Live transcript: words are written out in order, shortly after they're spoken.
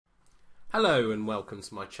Hello and welcome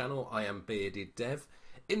to my channel. I am BeardedDev.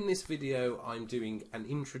 In this video I'm doing an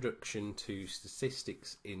introduction to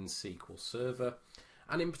statistics in SQL Server,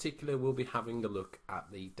 and in particular we'll be having a look at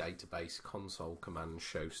the database console command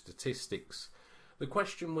show statistics. The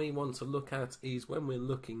question we want to look at is when we're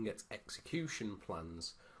looking at execution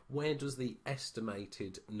plans, where does the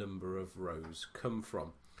estimated number of rows come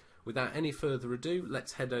from? Without any further ado,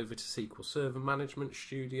 let's head over to SQL Server Management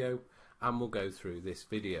Studio and we'll go through this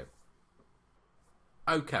video.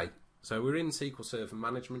 Okay, so we're in SQL Server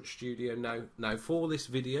Management Studio now. Now for this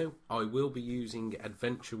video I will be using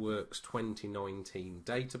AdventureWorks 2019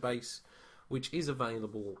 database, which is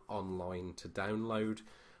available online to download,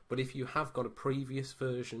 but if you have got a previous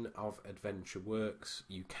version of AdventureWorks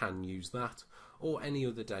you can use that, or any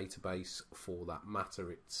other database for that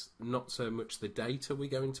matter. It's not so much the data we're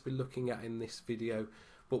going to be looking at in this video,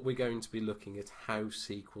 but we're going to be looking at how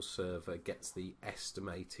SQL Server gets the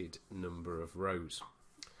estimated number of rows.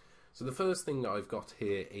 So the first thing that I've got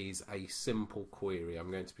here is a simple query. I'm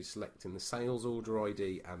going to be selecting the sales order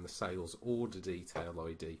ID and the sales order detail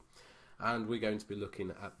ID, and we're going to be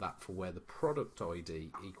looking at that for where the product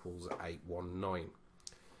ID equals 819.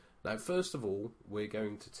 Now first of all we're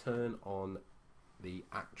going to turn on the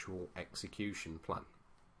actual execution plan,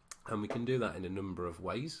 and we can do that in a number of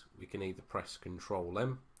ways. We can either press Ctrl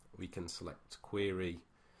M, we can select query,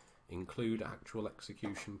 include actual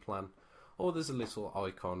execution plan, or there's a little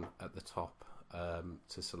icon at the top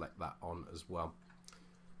to select that on as well.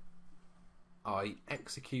 I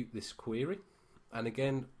execute this query, and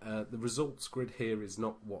again the results grid here is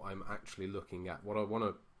not what I'm actually looking at. What I want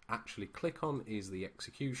to actually click on is the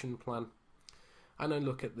execution plan, and I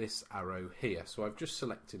look at this arrow here. So I've just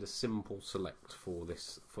selected a simple select for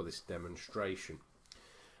this demonstration,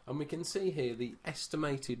 and we can see here the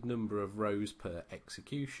estimated number of rows per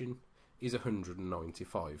execution is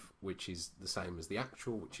 195, which is the same as the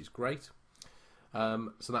actual, which is great.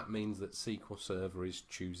 So that means that SQL Server is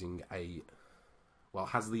choosing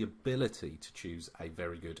has the ability to choose a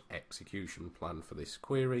very good execution plan for this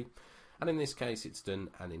query, and in this case it's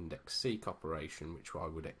done an index seek operation, which I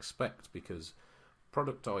would expect because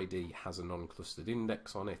product ID has a non-clustered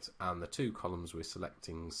index on it, and the two columns we're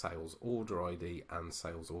selecting, sales order ID and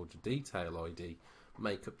sales order detail ID,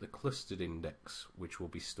 make up the clustered index, which will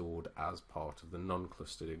be stored as part of the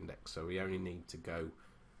non-clustered index. So we only need to go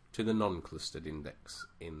to the non-clustered index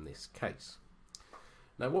in this case.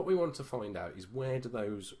 Now what we want to find out is where do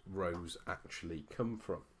those rows actually come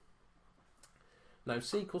from. Now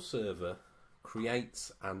SQL Server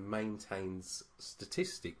creates and maintains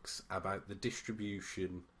statistics about the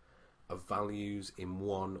distribution of values in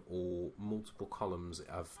one or multiple columns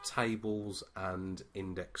of tables and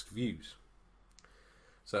indexed views.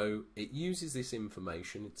 So it uses this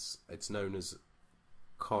information, it's known as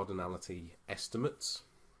cardinality estimates,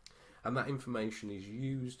 and that information is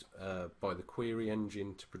used by the query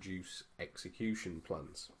engine to produce execution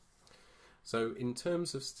plans. So in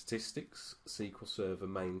terms of statistics, SQL Server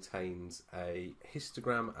maintains a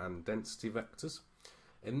histogram and density vectors.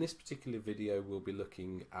 In this particular video we'll be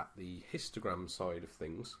looking at the histogram side of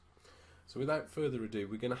things. So without further ado,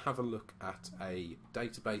 we're going to have a look at a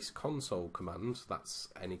database console command. That's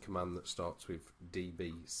any command that starts with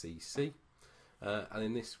DBCC, and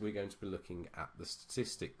in this we're going to be looking at the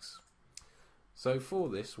statistics. So for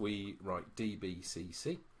this we write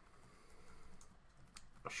DBCC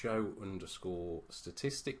SHOW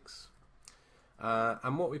 _statistics,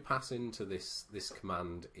 and what we pass into this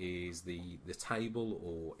command is the table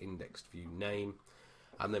or indexed view name,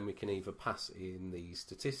 and then we can either pass in the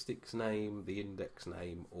statistics name, the index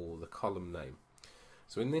name, or the column name.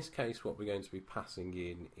 So in this case what we're going to be passing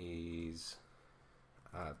in is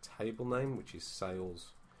a table name, which is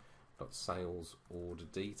sales order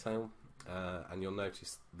detail, and you'll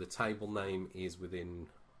notice the table name is within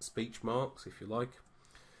speech marks, if you like.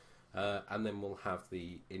 And then we'll have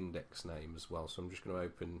the index name as well. So I'm just going to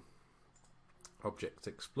open Object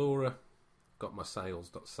Explorer, got my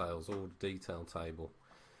sales order detail table,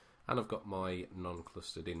 and I've got my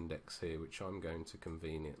non-clustered index here, which I'm going to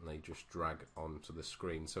conveniently just drag onto the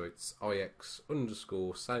screen. So it's IX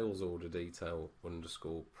 _ sales order detail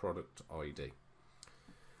 _ product ID.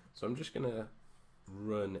 So I'm just going to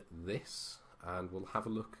run this and we'll have a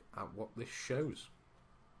look at what this shows.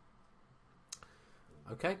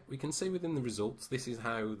 Okay, we can see within the results this is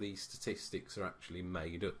how the statistics are actually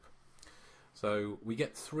made up. So we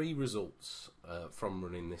get three results from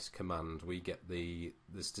running this command. We get the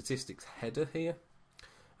statistics header here,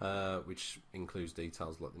 which includes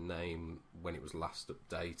details like the name, when it was last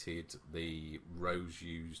updated, the rows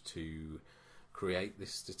used to create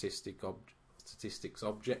this statistics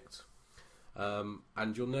object,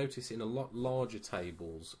 And you'll notice in a lot larger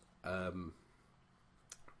tables,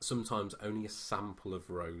 sometimes only a sample of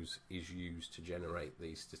rows is used to generate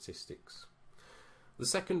these statistics. The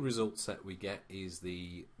second result set we get is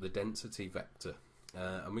the density vector,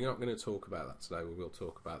 and we're not going to talk about that today. We will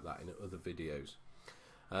talk about that in other videos.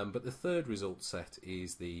 But the third result set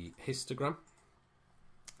is the histogram,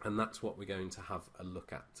 and that's what we're going to have a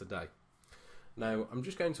look at today. Now I'm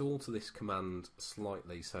just going to alter this command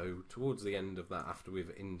slightly, so towards the end of that, after we've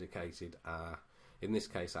indicated our, in this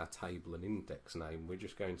case, our table and index name, we're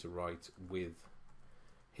just going to write with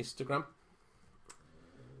histogram,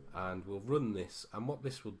 and we'll run this, and what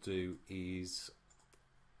this will do is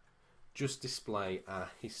just display our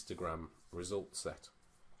histogram result set.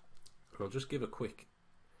 And I'll just give a quick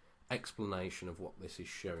explanation of what this is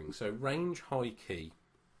showing. So range high key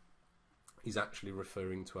is actually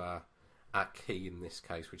referring to our key in this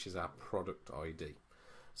case, which is our product ID.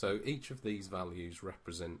 So each of these values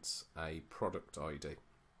represents a product ID.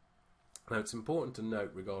 Now it's important to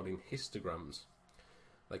note regarding histograms,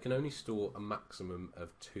 they can only store a maximum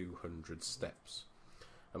of 200 steps.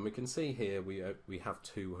 And we can see here we have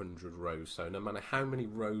 200 rows, so no matter how many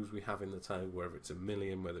rows we have in the table, whether it's a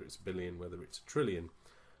million, whether it's a billion, whether it's a trillion,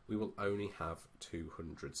 we will only have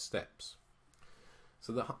 200 steps.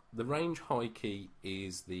 So the range high key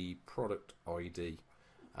is the product ID,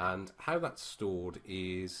 and how that's stored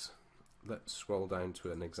is, let's scroll down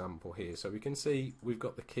to an example here. So we can see we've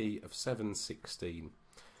got the key of 716,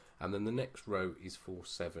 and then the next row is for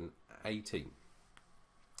 718.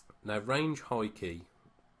 Now range high key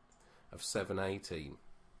of 718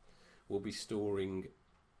 will be storing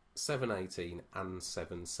 718 and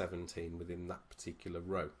 717 within that particular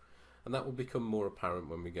row, and that will become more apparent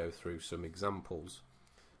when we go through some examples.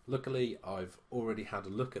 Luckily I've already had a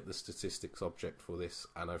look at the statistics object for this,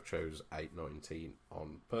 and I've chose 819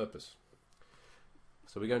 on purpose.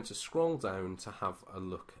 So we're going to scroll down to have a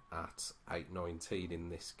look at 819 in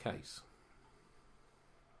this case.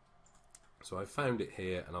 So I found it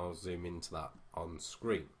here, and I'll zoom into that on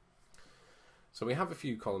screen. So we have a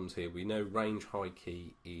few columns here. We know range high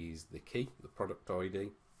key is the key, the product ID.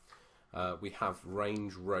 We have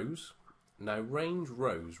range rows. Now range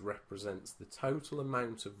rows represents the total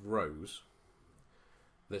amount of rows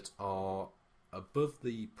that are above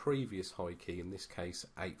the previous high key, in this case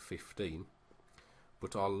 815,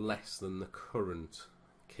 but are less than the current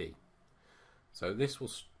key. So this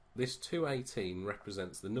 218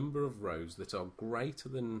 represents the number of rows that are greater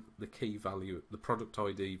than the key value, the product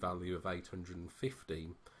ID value of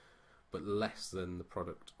 815, but less than the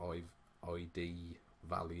product ID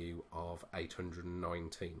value of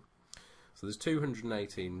 819. So there's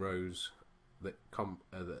 218 rows that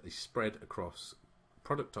is spread across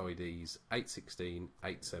product IDs 816,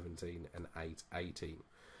 817 and 818.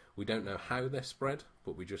 We don't know how they're spread,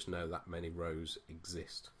 but we just know that many rows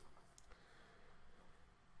exist.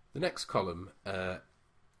 The next column,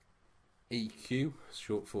 EQ,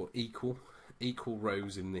 short for equal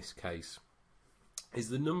rows in this case, is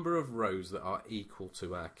the number of rows that are equal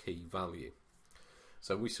to our key value.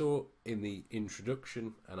 So we saw in the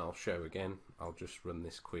introduction, and I'll show again, I'll just run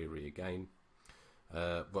this query again,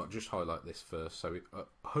 but I'll just highlight this first. So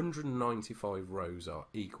 195 rows are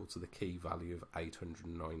equal to the key value of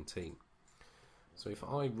 819. So if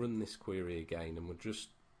I run this query again, and we'll just,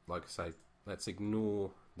 like I say, let's ignore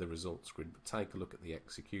the results grid, but take a look at the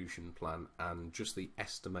execution plan and just the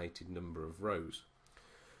estimated number of rows,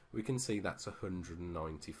 we can see that's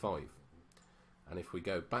 195. And if we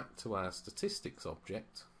go back to our statistics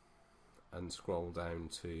object and scroll down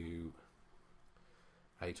to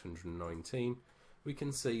 819, we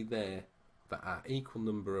can see there that our equal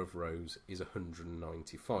number of rows is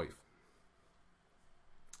 195.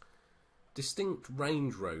 Distinct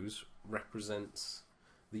range rows represents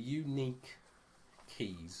the unique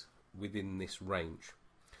keys within this range.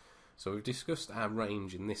 So we've discussed our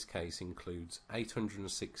range in this case includes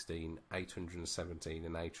 816, 817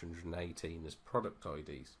 and 818 as product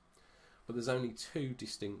IDs, but there's only two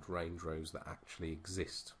distinct range rows that actually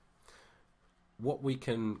exist. What we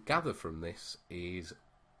can gather from this is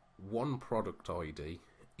one product ID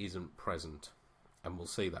isn't present, and we'll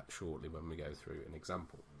see that shortly when we go through an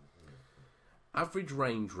example. Average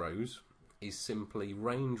range rows is simply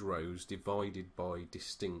range rows divided by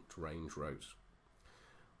distinct range rows.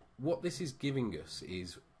 What this is giving us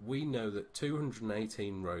is we know that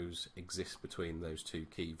 218 rows exist between those two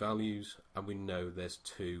key values, and we know there's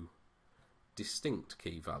two distinct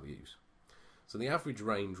key values. So the average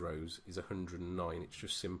range rows is 109. It's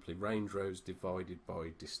just simply range rows divided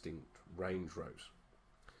by distinct range rows.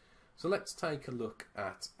 So let's take a look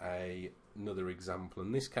at another example.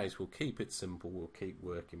 In this case, we'll keep it simple. We'll keep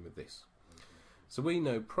working with this. So we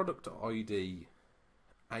know product ID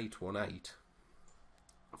 818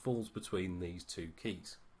 falls between these two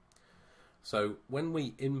keys. So when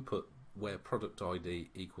we input where product ID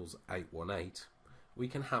equals 818, we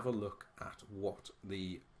can have a look at what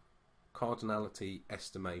the cardinality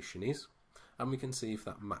estimation is, and we can see if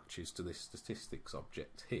that matches to this statistics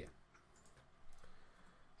object here.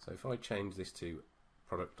 So if I change this to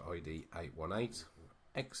product ID 818,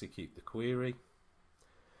 execute the query,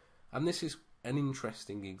 and this is an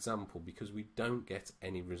interesting example because we don't get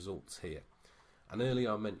any results here. And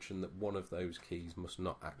earlier I mentioned that one of those keys must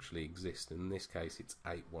not actually exist. In this case it's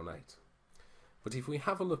 818. But if we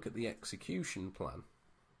have a look at the execution plan,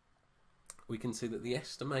 we can see that the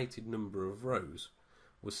estimated number of rows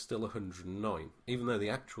was still 109. Even though the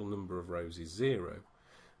actual number of rows is 0,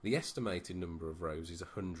 the estimated number of rows is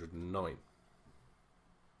 109.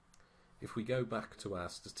 If we go back to our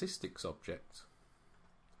statistics object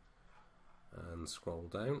and scroll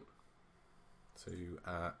down to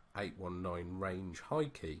our 819 range high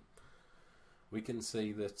key, we can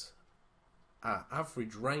see that our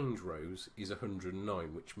average range rows is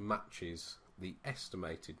 109, which matches the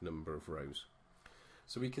estimated number of rows.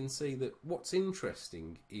 So we can see that what's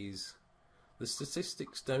interesting is the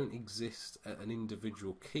statistics don't exist at an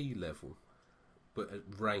individual key level, but at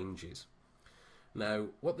ranges. Now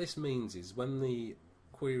what this means is when the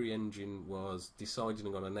query engine was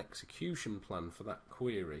deciding on an execution plan for that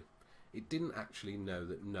query, it didn't actually know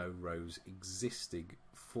that no rows existed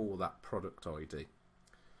for that product ID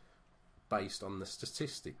based on the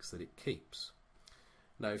statistics that it keeps.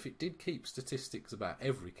 Now if it did keep statistics about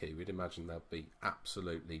every key, we'd imagine they'd be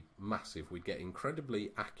absolutely massive. We'd get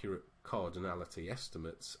incredibly accurate cardinality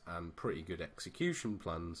estimates and pretty good execution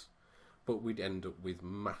plans, but we'd end up with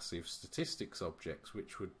massive statistics objects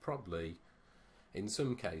which would probably in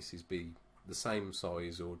some cases be the same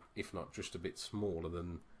size, or if not just a bit smaller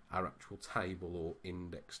than our actual table or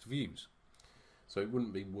indexed views. So it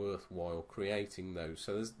wouldn't be worthwhile creating those.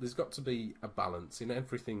 So there's got to be a balance. In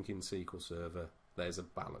everything in SQL Server, there's a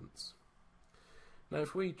balance. Now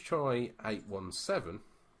if we try 817,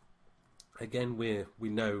 again we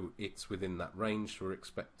know it's within that range, so we're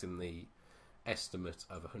expecting the estimate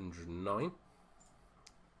of 109.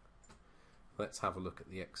 Let's have a look at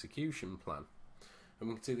the execution plan. And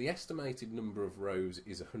we can see the estimated number of rows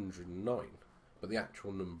is 109, but the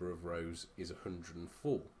actual number of rows is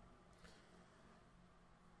 104.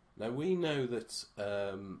 Now we know that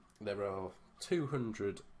there are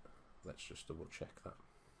 200, let's just double check that.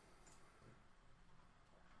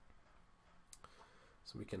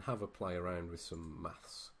 So we can have a play around with some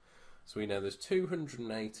maths. So we know there's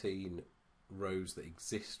 218 rows that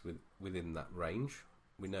exist within that range.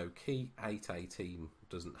 We know key 818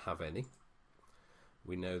 doesn't have any.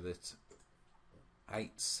 We know that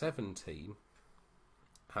 817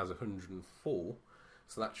 has 104,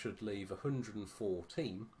 so that should leave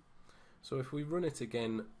 114. So if we run it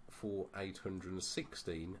again for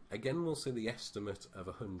 816, again we'll see the estimate of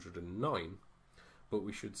 109, but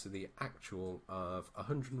we should see the actual of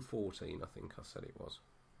 114, I think I said it was.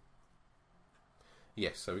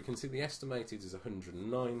 Yes, so we can see the estimated is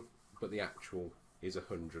 109, but the actual is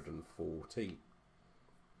 114.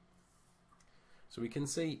 So we can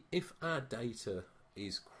see if our data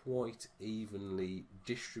is quite evenly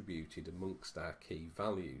distributed amongst our key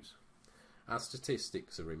values, our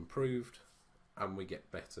statistics are improved and we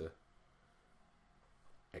get better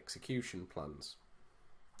execution plans.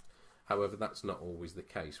 However, that's not always the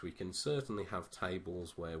case. We can certainly have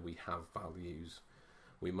tables where we have values.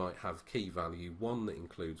 We might have key value 1 that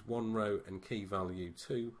includes 1 row and key value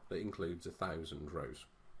 2 that includes 1,000 rows.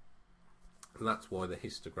 And that's why the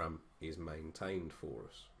histogram is maintained for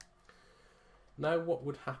us. Now what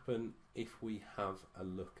would happen if we have a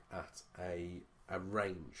look at a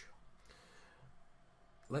range?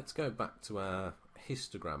 Let's go back to our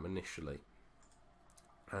histogram initially,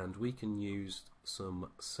 and we can use some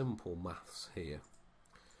simple maths here.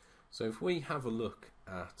 So if we have a look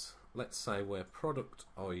at, let's say, where product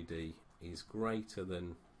ID is greater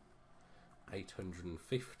than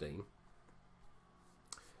 815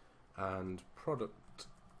 and product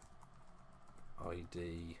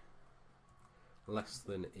ID less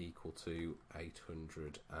than equal to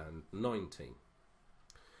 819.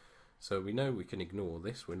 So we know we can ignore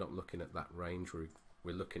this, we're not looking at that range,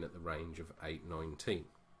 we're looking at the range of 819.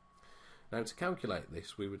 Now to calculate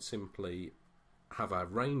this, we would simply have our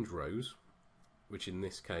range rows, which in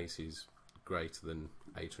this case is greater than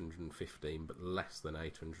 815 but less than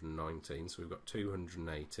 819, so we've got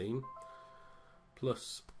 218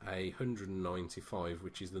 plus 195,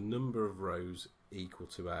 which is the number of rows equal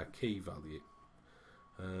to our key value.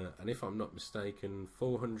 And if I'm not mistaken,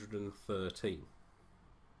 413.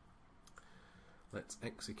 Let's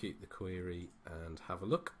execute the query and have a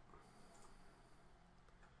look.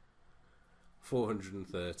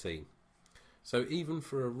 413. So even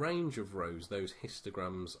for a range of rows, those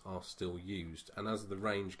histograms are still used, and as the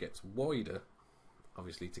range gets wider,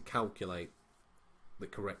 obviously to calculate the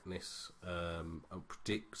correctness and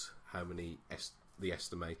predict how many the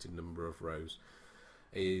estimated number of rows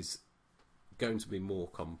is going to be more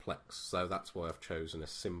complex. So that's why I've chosen a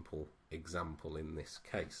simple example in this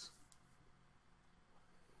case.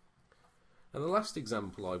 And the last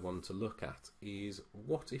example I want to look at is,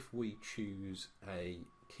 what if we choose a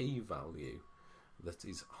key value that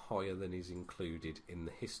is higher than is included in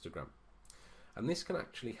the histogram? And this can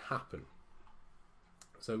actually happen.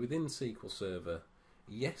 So within SQL Server,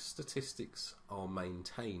 yes, statistics are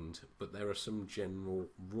maintained, but there are some general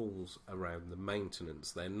rules around the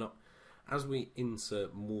maintenance. They're not, as we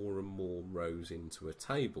insert more and more rows into a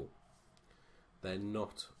table, they're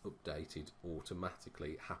not updated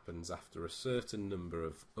automatically. It happens after a certain number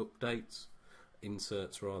of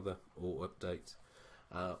inserts rather, or updates,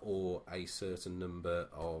 or a certain number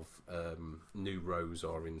of new rows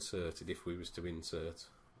are inserted. If we was to insert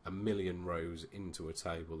 1 million rows into a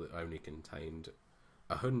table that only contained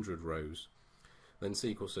 100 rows, then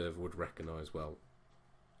SQL Server would recognise, well,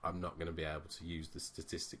 I'm not going to be able to use the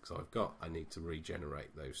statistics I've got. I need to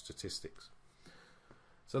regenerate those statistics.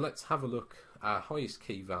 So let's have a look. Our highest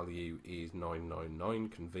key value is 999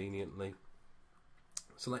 conveniently.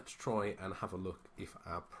 So let's try and have a look if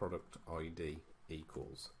our product ID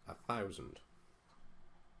equals 1000.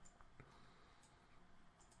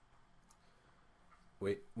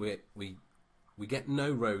 We get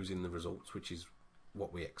no rows in the results, which is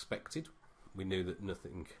what we expected. We knew that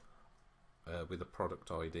nothing with a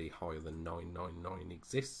product ID higher than 999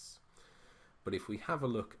 exists. But if we have a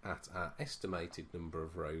look at our estimated number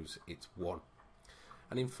of rows, it's 1.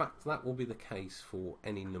 And in fact, that will be the case for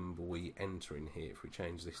any number we enter in here. If we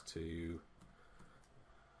change this to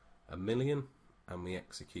 1 million and we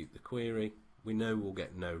execute the query, we know we'll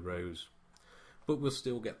get no rows, but we'll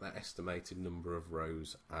still get that estimated number of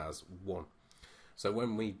rows as 1. So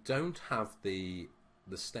when we don't have the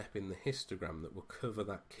step in the histogram that will cover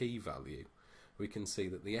that key value, we can see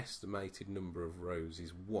that the estimated number of rows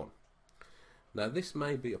is 1. Now this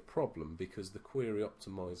may be a problem because the query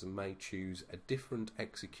optimizer may choose a different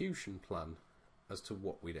execution plan as to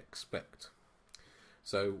what we'd expect.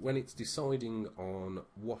 So when it's deciding on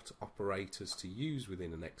what operators to use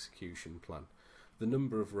within an execution plan, the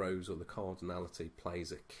number of rows or the cardinality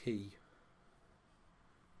plays a key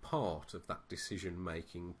part of that decision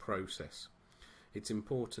making process. It's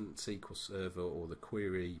important SQL Server or the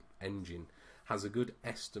query engine has a good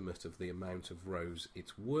estimate of the amount of rows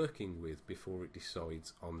it's working with before it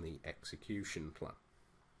decides on the execution plan.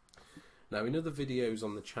 Now in other videos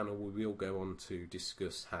on the channel we will go on to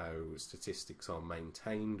discuss how statistics are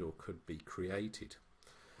maintained or could be created,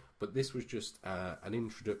 but this was just an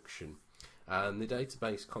introduction, and the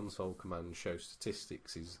database console command show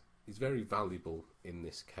statistics is very valuable in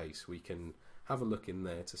this case. We can have a look in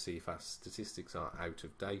there to see if our statistics are out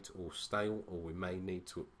of date or stale, or we may need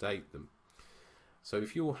to update them. So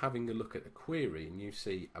if you're having a look at a query and you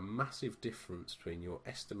see a massive difference between your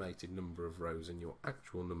estimated number of rows and your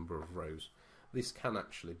actual number of rows, this can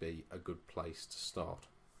actually be a good place to start.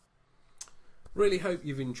 Really hope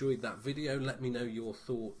you've enjoyed that video. Let me know your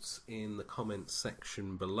thoughts in the comments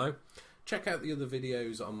section below. Check out the other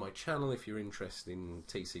videos on my channel if you're interested in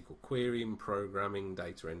T-SQL querying, programming,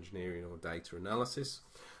 data engineering or data analysis.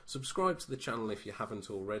 Subscribe to the channel if you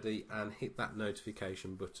haven't already, and hit that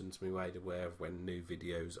notification button to be made aware of when new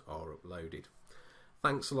videos are uploaded.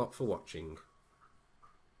 Thanks a lot for watching.